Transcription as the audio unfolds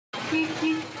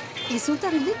Ils sont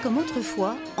arrivés comme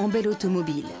autrefois en belle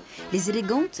automobile. Les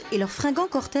élégantes et leurs fringants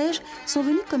cortèges sont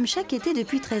venus comme chaque été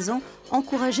depuis 13 ans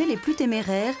encourager les plus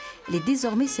téméraires, les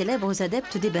désormais célèbres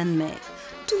adeptes des bains de mer.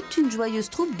 Toute une joyeuse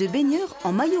troupe de baigneurs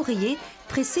en maillot rayé,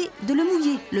 pressés de le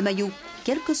mouiller, le maillot,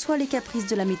 quels que soient les caprices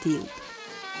de la météo.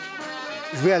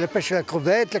 Je vais à la pêche à la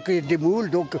crevette, la cueillette des moules,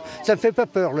 donc ça ne me fait pas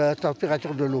peur la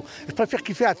température de l'eau. Je préfère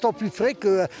qu'il fait un temps plus frais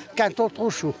qu'un temps trop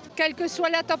chaud. Quelle que soit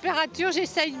la température,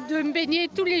 j'essaye de me baigner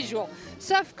tous les jours.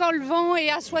 Sauf quand le vent est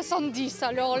à 70,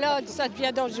 alors là, ça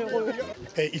devient dangereux.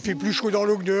 Et il fait plus chaud dans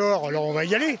l'eau que dehors, alors on va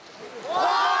y aller. 3,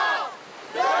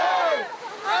 2, 1,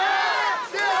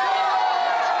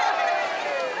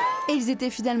 Et ils étaient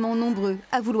finalement nombreux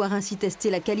à vouloir ainsi tester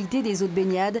la qualité des eaux de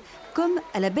baignade, comme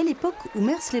à la belle époque où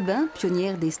Mers-les-Bains,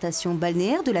 pionnière des stations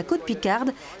balnéaires de la côte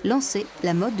picarde, lançait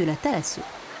la mode de la thalasso.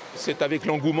 C'est avec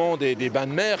l'engouement des bains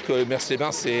de mer que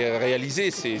Mers-les-Bains s'est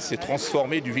réalisé, s'est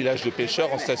transformé du village de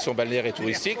pêcheurs en station balnéaire et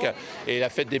touristique. Et la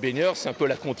fête des baigneurs, c'est un peu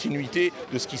la continuité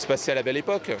de ce qui se passait à la belle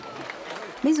époque.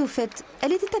 Mais au fait,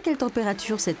 elle était à quelle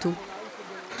température cette eau?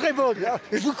 Très bonne, hein.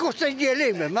 Je vous conseille d'y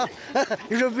aller même. Hein.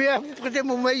 Je viens vous prêter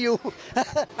mon maillot.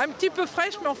 Un petit peu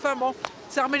fraîche, mais enfin bon,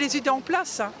 ça remet les idées en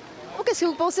place. Hein. Qu'est-ce que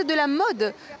vous pensez de la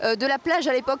mode de la plage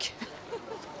à l'époque?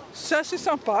 C'est assez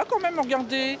sympa quand même,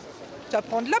 regardez. Ça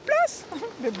prend de la place.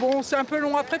 Mais bon, c'est un peu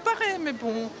long à préparer, mais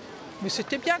bon. Mais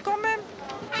c'était bien quand même.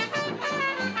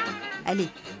 Allez,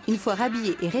 une fois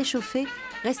rhabillés et réchauffés,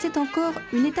 restait encore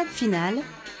une étape finale,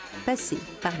 passer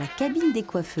par la cabine des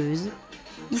coiffeuses,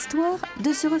 histoire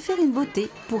de se refaire une beauté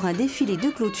pour un défilé de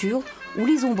clôture où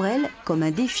les ombrelles, comme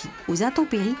un défi aux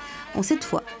intempéries, ont cette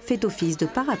fois fait office de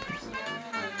parapluie.